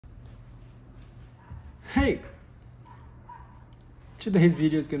Hey! Today's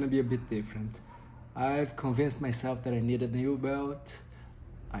video is gonna be a bit different. I've convinced myself that I needed a new belt.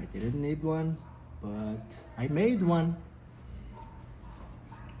 I didn't need one, but I made one.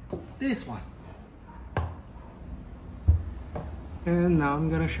 This one. And now I'm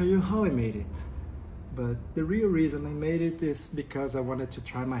gonna show you how I made it. But the real reason I made it is because I wanted to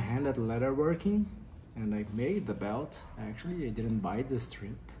try my hand at leatherworking, and I made the belt. Actually, I didn't buy the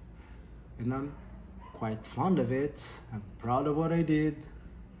strip, and I'm quite fond of it. I'm proud of what I did,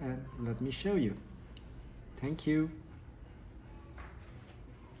 and let me show you. Thank you.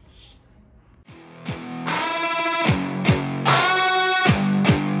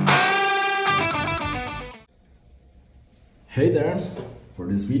 Hey there! For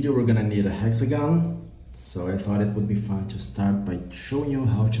this video we're gonna need a hexagon, so I thought it would be fun to start by showing you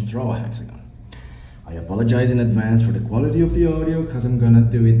how to draw a hexagon. I apologize in advance for the quality of the audio because I'm gonna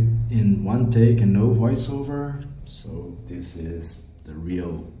do it in one take and no voiceover, so this is the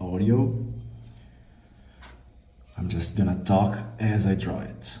real audio. I'm just gonna talk as I draw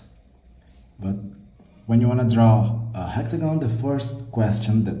it. But when you wanna draw a hexagon, the first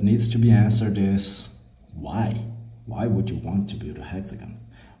question that needs to be answered is why? Why would you want to build a hexagon?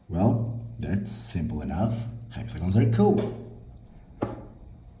 Well, that's simple enough. Hexagons are cool.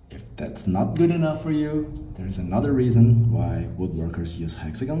 If that's not good enough for you, there's another reason why woodworkers use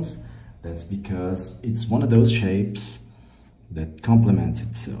hexagons. That's because it's one of those shapes that complements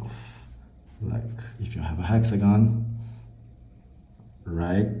itself. Like if you have a hexagon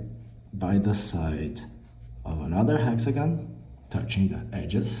right by the side of another hexagon, touching the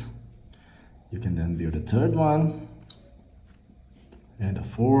edges, you can then build a third one and a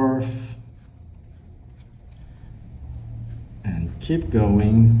fourth, and keep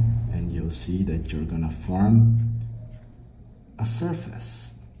going, and you'll see that you're gonna form a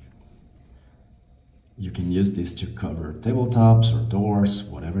surface. You can use this to cover tabletops or doors,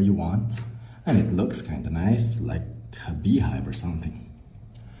 whatever you want, and it looks kind of nice, like a beehive or something.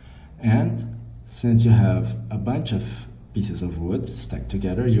 And since you have a bunch of pieces of wood stacked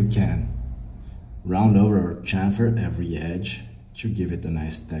together, you can round over or chamfer every edge to give it a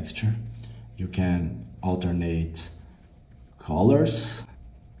nice texture. You can alternate colors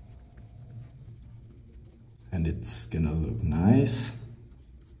and it's gonna look nice.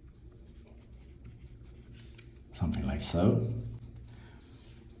 Something like so.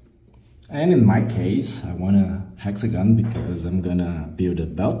 And in my case, I want a hexagon because I'm gonna build a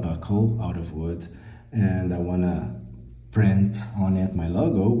belt buckle out of wood, and I wanna print on it my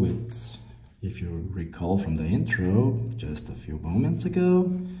logo with, if you recall from the intro just a few moments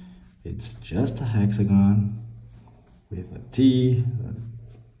ago, it's just a hexagon with a T, a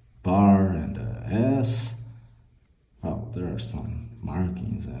bar, and a S. Well, there are some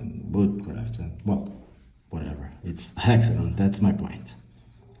markings and woodcraft and, well, whatever. It's a hexagon, that's my point.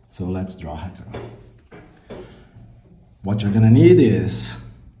 So let's draw a hexagon. What you're gonna need is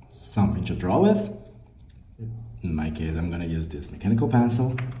something to draw with. In my case, I'm gonna use this mechanical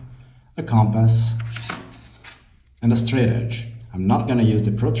pencil, a compass, and a straight edge. I'm not gonna use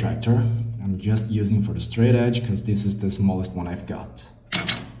the protractor. I'm just using for the straight edge because this is the smallest one I've got.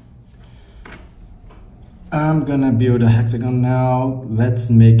 I'm gonna build a hexagon now. Let's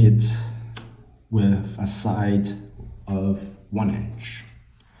make it with a side of 1 inch.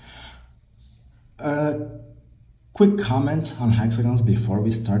 A quick comment on hexagons before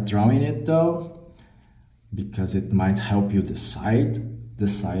we start drawing it though, because it might help you decide the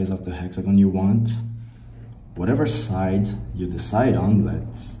size of the hexagon you want. Whatever side you decide on,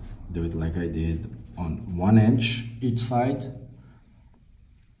 let's do it like I did on 1 inch each side.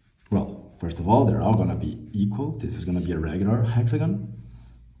 Well, first of all, they're all gonna be equal. This is gonna be a regular hexagon,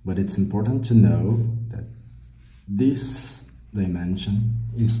 but it's important to know that this dimension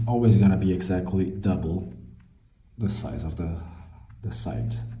is always gonna be exactly double the size of the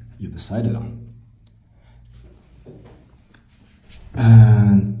side you decided on.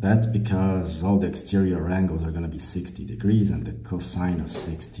 And that's because all the exterior angles are going to be 60 degrees, and the cosine of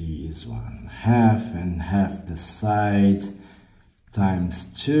 60 is 1/2, and half the side times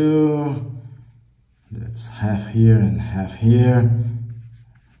 2, that's half here and half here,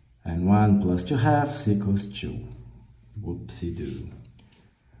 and 1 plus 2/2 equals 2. Whoopsie-doo.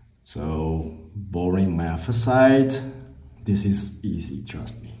 So, boring math aside, this is easy,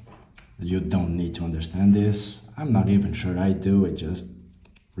 trust me. You don't need to understand this. I'm not even sure I do, I just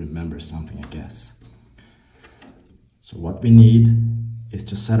remember something, I guess. So what we need is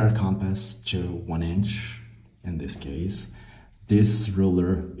to set our compass to 1 inch, in this case. This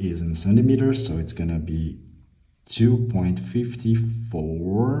ruler is in centimeters, so it's gonna be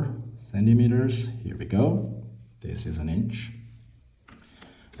 2.54 centimeters. Here we go. This is an inch.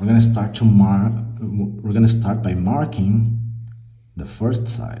 We're gonna start to mark. We're gonna start by marking the first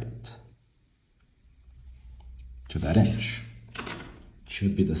side to that inch. It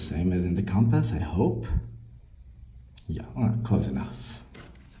should be the same as in the compass, I hope. Yeah, well, close enough.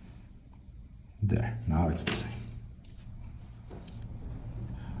 There, now it's the same.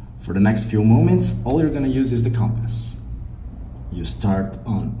 For the next few moments, all you're gonna use is the compass. You start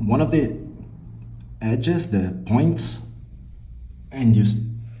on one of the edges, the points, and you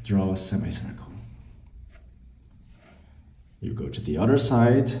draw a semicircle. You go to the other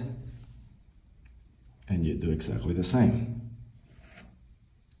side, and you do exactly the same.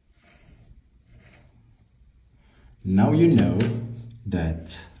 Now you know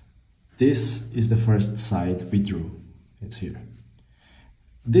that this is the first side we drew. It's here.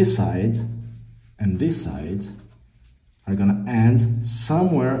 This side and this side are gonna end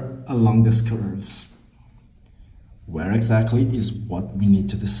somewhere along these curves. Where exactly is what we need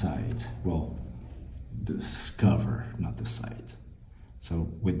to decide. Well, discover, not decide.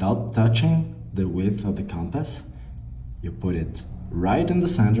 So without touching the width of the compass, you put it right in the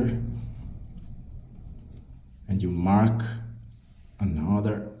center and you mark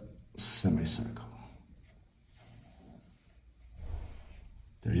another semicircle.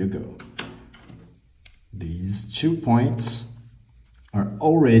 There you go. These 2 points are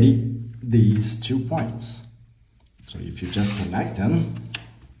already these 2 points. So if you just connect them,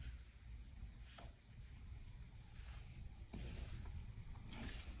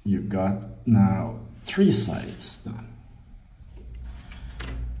 you got now 3 sides done.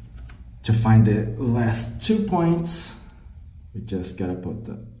 To find the last 2 points, we just gotta put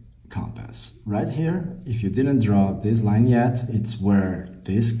the compass right here. If you didn't draw this line yet, it's where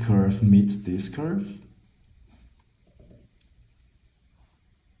this curve meets this curve.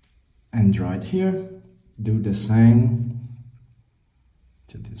 And draw it here. Do the same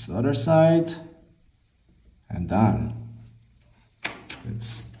to this other side, and done.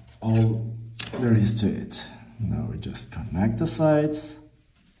 That's all there is to it. Now we just connect the sides.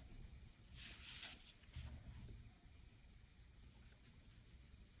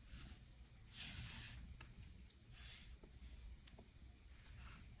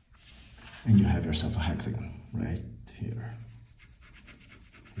 And you have yourself a hexagon right here.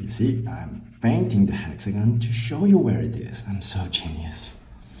 You see, I'm painting the hexagon to show you where it is. I'm so genius.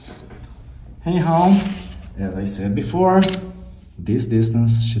 Anyhow, as I said before, this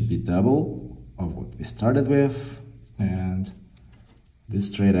distance should be double of what we started with, and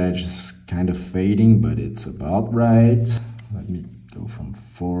this straight edge is kind of fading, but it's about right. Let me go from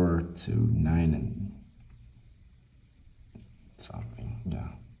 4 to 9 and something. Yeah,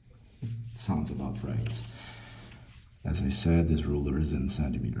 it sounds about right. As I said, this ruler is in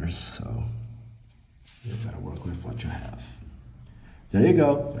centimeters, so you gotta work with what you have. There you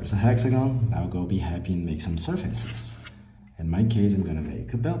go, there's a hexagon. Now go be happy and make some surfaces. In my case, I'm gonna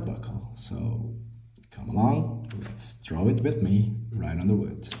make a belt buckle. So come along, let's draw it with me right on the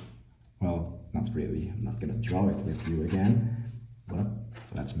wood. Well, not really, I'm not gonna draw it with you again, but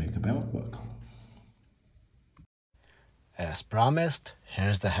let's make a belt buckle. As promised,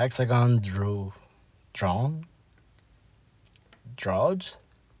 here's the hexagon drawn.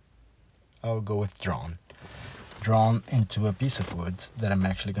 I'll go with drawn into a piece of wood that I'm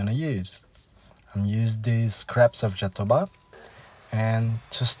actually gonna use. I'm using these scraps of jatoba, and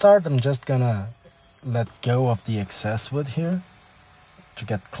to start I'm just gonna let go of the excess wood here to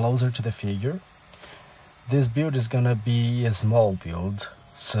get closer to the figure. This build is gonna be a small build,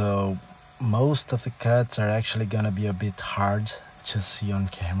 so most of the cuts are actually gonna be a bit hard to see on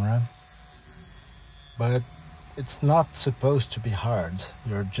camera, but it's not supposed to be hard.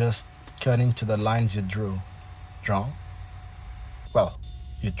 You're just cutting to the lines you drew. Well,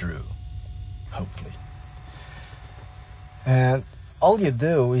 you drew, hopefully. And all you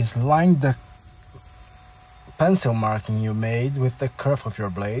do is line the pencil marking you made with the curve of your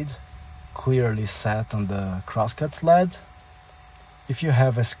blade, clearly set on the crosscut sled. If you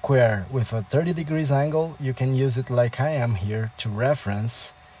have a square with a 30 degrees angle, you can use it like I am here to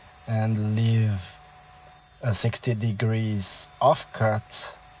reference and leave a 60 degrees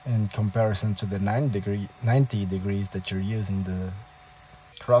offcut in comparison to the 90 degrees that you're using the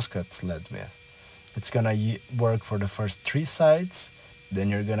crosscut sled with. It's gonna work for the first 3 sides, then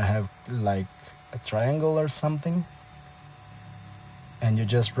you're gonna have like a triangle or something, and you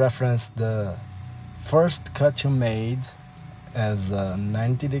just reference the first cut you made as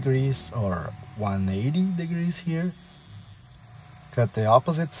 90 degrees or 180 degrees here, cut the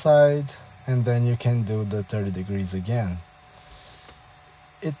opposite side, and then you can do the 30 degrees again.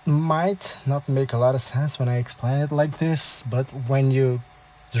 It might not make a lot of sense when I explain it like this, but when you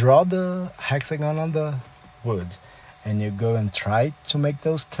draw the hexagon on the wood and you go and try to make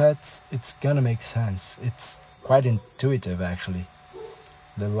those cuts, it's gonna make sense. It's quite intuitive actually.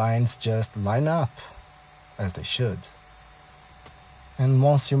 The lines just line up as they should. And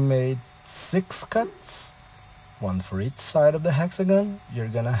once you made 6 cuts, one for each side of the hexagon, you're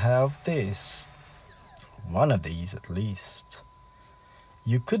gonna have this. One of these at least.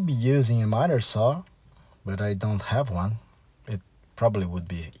 You could be using a miter saw, but I don't have one. It probably would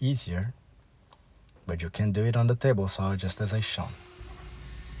be easier, but you can do it on the table saw just as I shown.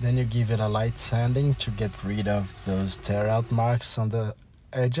 Then you give it a light sanding to get rid of those tear out marks on the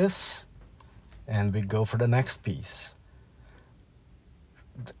edges, and we go for the next piece.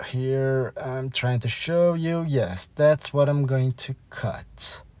 Here I'm trying to show you, yes, that's what I'm going to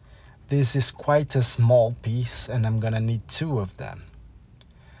cut. This is quite a small piece and I'm gonna need 2 of them.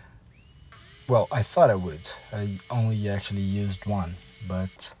 Well, I thought I would. I only actually used 1,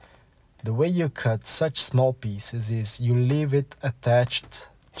 but the way you cut such small pieces is you leave it attached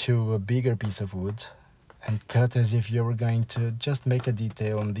to a bigger piece of wood and cut as if you were going to just make a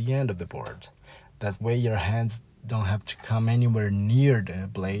detail on the end of the board. That way your hands don't have to come anywhere near the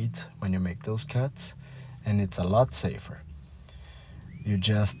blade when you make those cuts, and it's a lot safer. You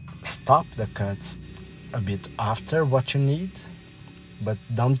just stop the cuts a bit after what you need, but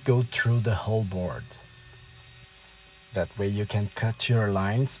don't go through the whole board. That way you can cut your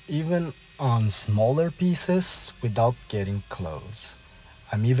lines even on smaller pieces without getting close.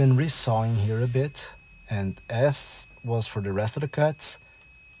 I'm even resawing here a bit, and as was for the rest of the cuts,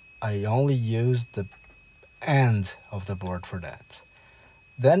 I only used the end of the board for that.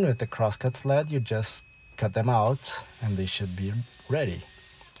 Then with the crosscut sled you just cut them out and they should be ready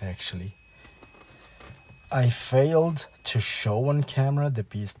actually. I failed to show on camera the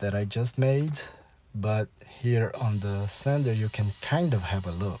piece that I just made, but here on the sander you can kind of have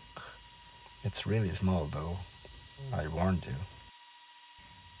a look. It's really small though, I warned you.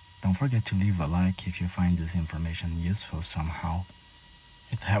 Don't forget to leave a like if you find this information useful somehow.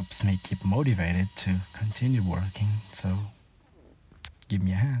 It helps me keep motivated to continue working, so give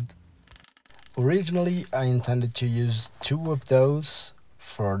me a hand. Originally I intended to use 2 of those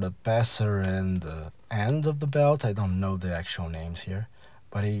for the passer and the end of the belt. I don't know the actual names here,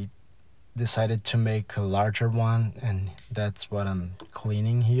 but I decided to make a larger one, and that's what I'm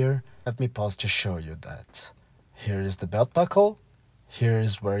cleaning here. Let me pause to show you that. Here is the belt buckle. Here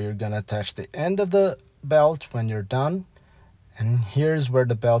is where you're gonna attach the end of the belt when you're done. And here's where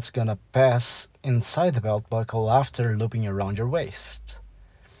the belt's gonna pass inside the belt buckle after looping around your waist.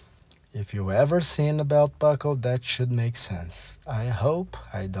 If you've ever seen a belt buckle, that should make sense. I hope.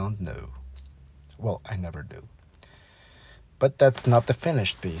 I don't know. Well, I never do. But that's not the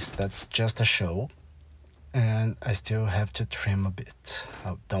finished piece, that's just a show. And I still have to trim a bit.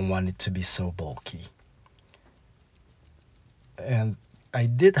 I don't want it to be so bulky. And I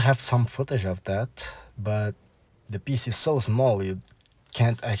did have some footage of that, but the piece is so small you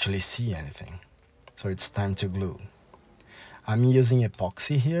can't actually see anything. So it's time to glue. I'm using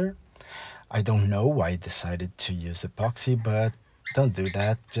epoxy here. I don't know why I decided to use epoxy, but don't do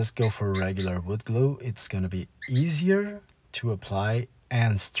that. Just go for regular wood glue. It's gonna be easier to apply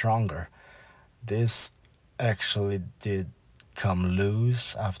and stronger. This actually did come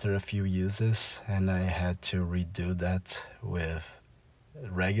loose after a few uses, and I had to redo that with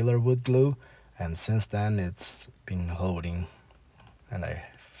regular wood glue, and since then it's been holding, and I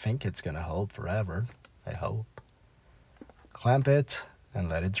think it's gonna hold forever, I hope. Clamp it and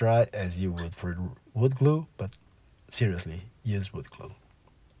let it dry as you would for wood glue, but seriously, use wood glue.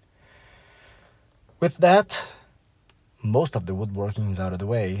 With that, most of the woodworking is out of the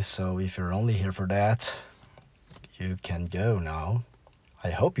way, so if you're only here for that, you can go now.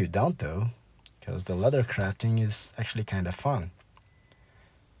 I hope you don't though, because the leather crafting is actually kind of fun.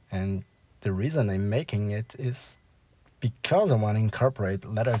 And the reason I'm making it is because I want to incorporate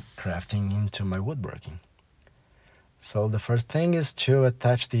leather crafting into my woodworking. So the first thing is to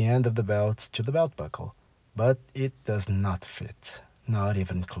attach the end of the belt to the belt buckle, but it does not fit, not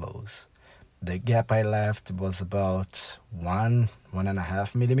even close. The gap I left was about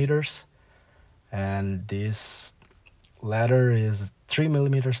 1.5 millimeters, and this leather is 3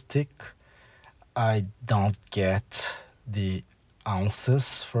 millimeters thick. I don't get the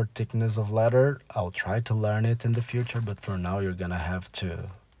ounces for thickness of leather. I'll try to learn it in the future, but for now you're gonna have to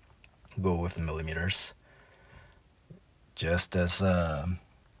go with millimeters. Just as a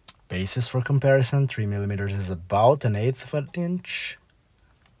basis for comparison, 3 millimeters is about 1/8 of an inch,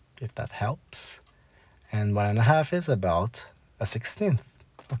 if that helps, and 1.5 is about 1/16.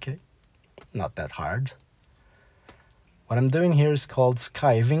 Okay, not that hard. What I'm doing here is called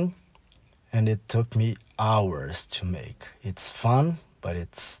skiving, and it took me hours to make. It's fun, but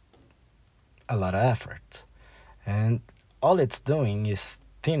it's a lot of effort. And all it's doing is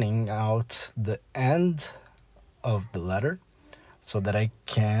thinning out the end of the leather so that I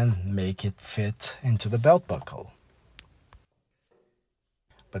can make it fit into the belt buckle.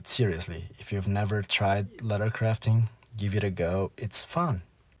 But seriously, if you've never tried leather crafting, give it a go, it's fun.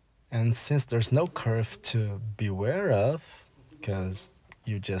 And since there's no curve to beware of, because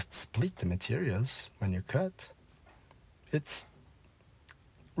you just split the materials when you cut, it's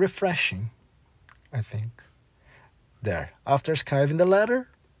refreshing, I think. There, after skiving the leather,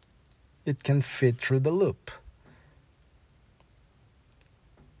 it can fit through the loop.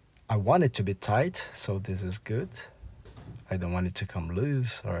 I want it to be tight, so this is good. I don't want it to come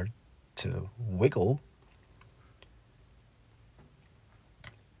loose or to wiggle.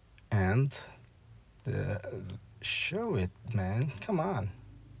 And show it, man, come on.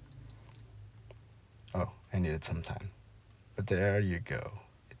 Oh, I needed some time. But there you go.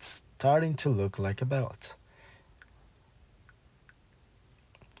 It's starting to look like a belt.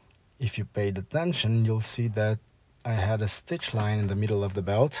 If you paid attention, you'll see that I had a stitch line in the middle of the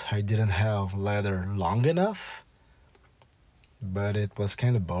belt. I didn't have leather long enough, but it was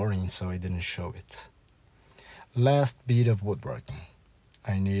kind of boring, so I didn't show it. Last bit of woodworking.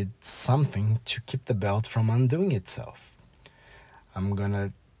 I need something to keep the belt from undoing itself. I'm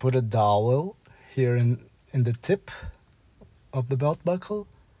gonna put a dowel here in the tip of the belt buckle,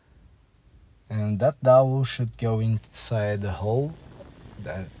 and that dowel should go inside the hole,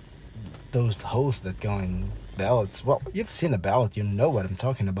 those holes that go in belts. Well, you've seen a belt, you know what I'm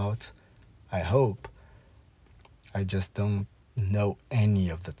talking about, I hope. I just don't know any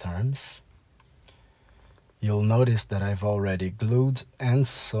of the terms. You'll notice that I've already glued and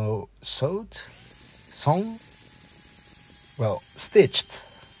stitched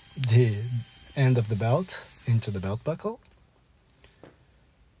the end of the belt into the belt buckle.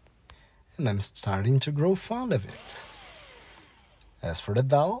 And I'm starting to grow fond of it. As for the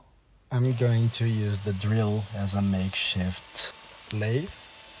dowel, I'm going to use the drill as a makeshift lathe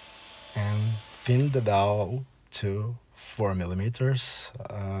and thin the dowel to 4 millimeters.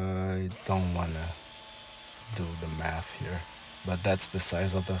 I don't want to do the math here, but that's the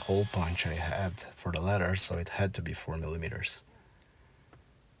size of the hole punch I had for the leather, so it had to be 4 millimeters.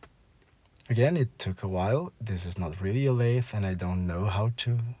 Again, it took a while. This is not really a lathe and I don't know how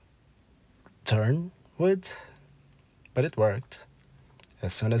to turn wood, but it worked.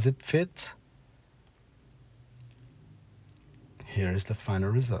 As soon as it fit, here is the final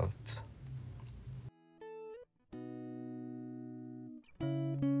result.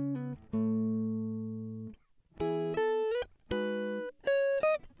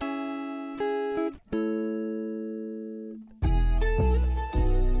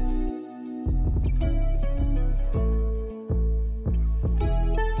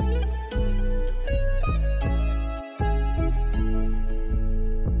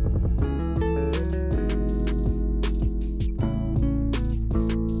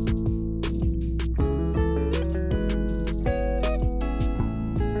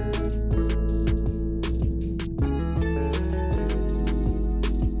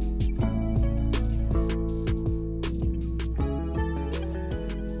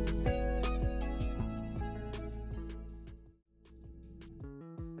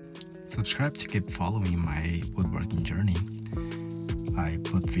 Subscribe to keep following my woodworking journey. I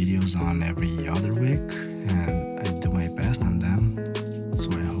put videos on every other week and I do my best on them,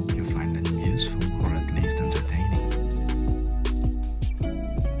 so I hope you find them useful or at least entertaining.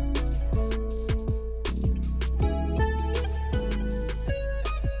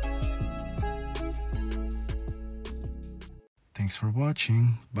 Thanks for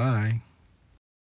watching. Bye.